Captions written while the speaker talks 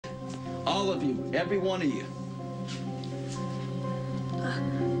All of you, every one of you.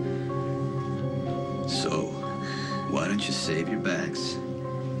 So, why don't you save your backs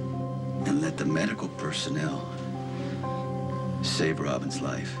and let the medical personnel save Robin's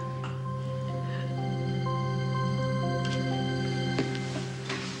life?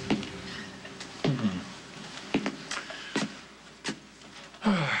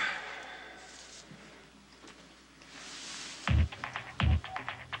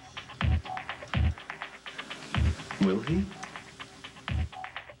 Will he?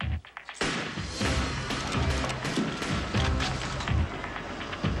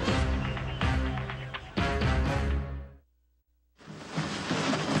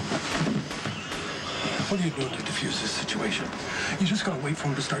 What are you doing to defuse this situation? You just gonna wait for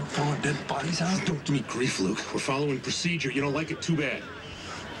him to start throwing dead bodies out? Don't give me grief, Luke. We're following procedure. You don't like it? Too bad.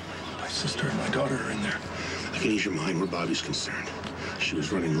 My sister and my daughter are in there. I can ease your mind where Bobby's concerned. She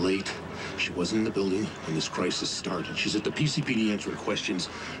was running late. She wasn't in the building when this crisis started. She's at the PCPD answering questions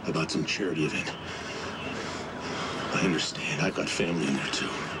about some charity event. I understand. I've got family in there, too.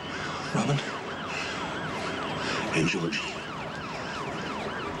 Robin? And Georgie.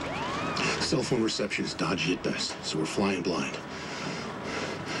 Cell phone reception is dodgy at best, so we're flying blind.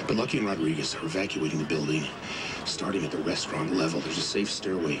 But Lucky and Rodriguez are evacuating the building. Starting at the restaurant level, there's a safe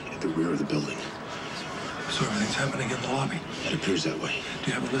stairway at the rear of the building. So everything's happening in the lobby? It appears that way. Do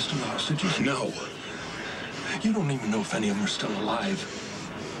you have a list of the hostages? No. You don't even know if any of them are still alive.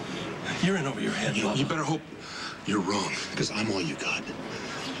 You're in over your head, Bob. You better hope you're wrong, because I'm all you got.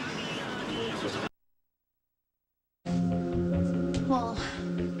 Well,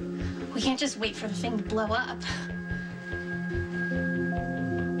 we can't just wait for the thing to blow up.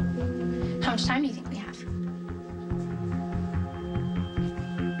 How much time do you think we have?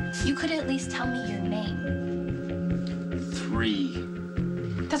 You could at least tell me your name.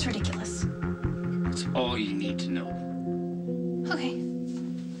 3. That's ridiculous. That's all you need to know. Okay.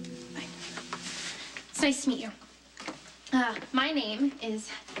 Fine. It's nice to meet you. My name is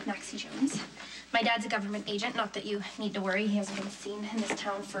Maxie Jones. My dad's a government agent, not that you need to worry. He hasn't been seen in this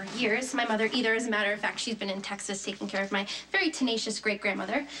town for years. My mother either. As a matter of fact, she's been in Texas taking care of my very tenacious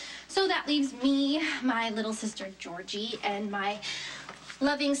great-grandmother. So that leaves me, my little sister Georgie, and my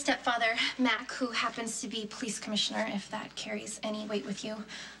loving stepfather, Mac, who happens to be police commissioner, if that carries any weight with you.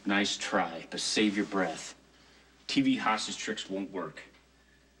 Nice try, but save your breath. TV hostage tricks won't work.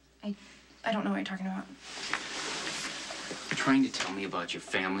 I don't know what you're talking about. You're trying to tell me about your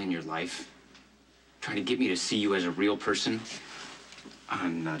family and your life? Trying to get me to see you as a real person?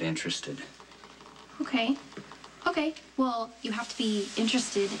 I'm not interested. Okay. Okay. Well, you have to be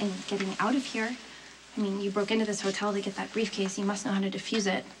interested in getting out of here. I mean, you broke into this hotel to get that briefcase. You must know how to defuse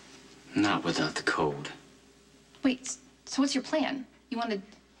it. Not without the code. Wait, so what's your plan? You want to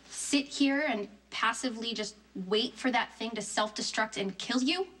sit here and passively just wait for that thing to self-destruct and kill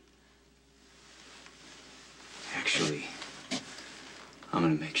you? Actually, I'm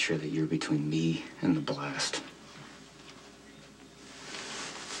gonna make sure that you're between me and the blast.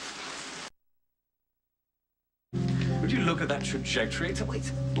 Would you look at that trajectory? It's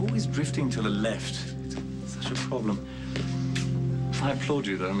always drifting to the left. It's such a problem. I applaud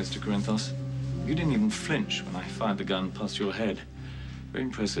you, though, Mr. Corinthos. You didn't even flinch when I fired the gun past your head. Very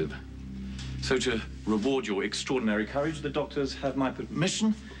impressive. So to reward your extraordinary courage, the doctors have my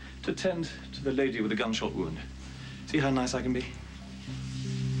permission to tend to the lady with the gunshot wound. See how nice I can be?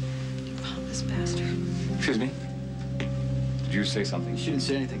 This bastard. Excuse me? Did you say something? She didn't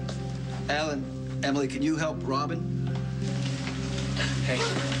say anything. Alan, Emily, can you help Robin? Hey.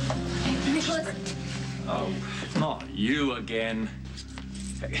 Nicholas. Oh, not you again.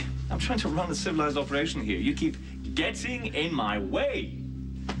 Hey, I'm trying to run a civilized operation here. You keep getting in my way.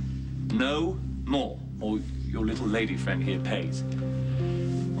 No more, or your little lady friend here pays.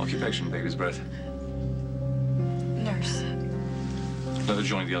 Occupation, baby's breath. Nurse. Let her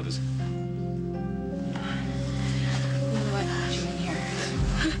join the others. What brought you in here?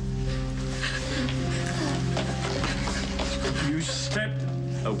 You stepped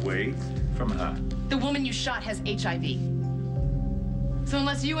away from her. The woman you shot has HIV. So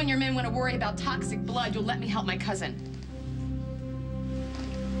unless you and your men want to worry about toxic blood, you'll let me help my cousin.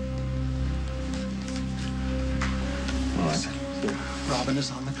 Listen, Robin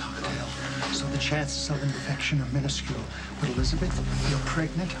is on the cocktail, so the chances of infection are minuscule. But Elizabeth, you're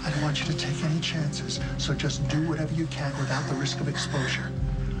pregnant. I don't want you to take any chances. So just do whatever you can without the risk of exposure.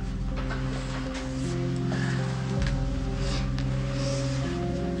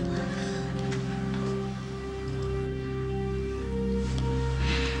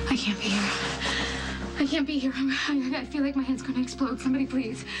 I can't be here. I can't be here. I feel like my head's gonna explode. Somebody,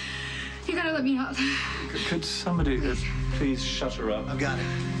 please. You gotta let me out. Could somebody please shut her up? I've got it.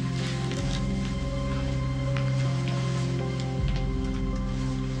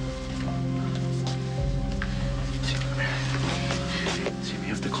 You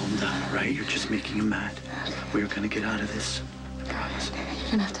have to calm down, all right? You're just making him mad. We're gonna get out of this. I promise.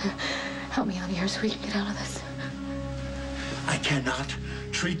 You're gonna have to help me out of here so we can get out of this. I cannot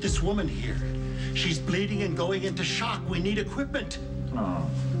treat this woman here. She's bleeding and going into shock. We need equipment. Oh.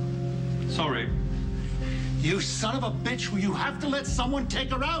 Sorry. You son of a bitch, you have to let someone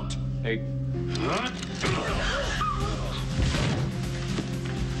take her out. Hey.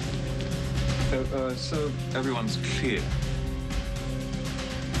 So everyone's clear.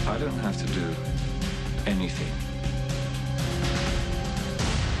 I don't have to do anything.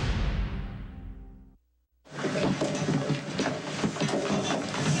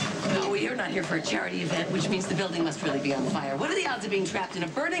 Oh, you're not here for a charity event, which means the building must really be on fire. What are the odds of being trapped in a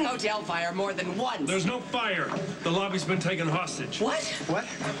burning hotel fire more than once? There's no fire. The lobby's been taken hostage. What? What?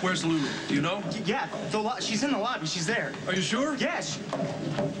 Where's Lulu? Do you know? Yeah, she's in the lobby. She's there. Are you sure? Yes.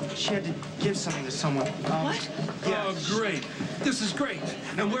 She had to give something to someone. What? Yeah. Oh, great. This is great.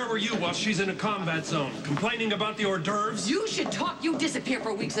 And where were you while she's in a combat zone? Complaining about the hors d'oeuvres? You should talk. You disappear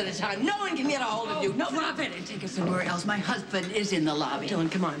for weeks at a time. No one can get a hold of you. No, Drop it and take us somewhere else. My husband is in the lobby. Dylan,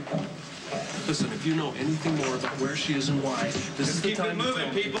 come on. Listen, if you know anything more about where she is and why, this is the time to tell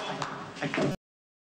me. Keep it moving, people.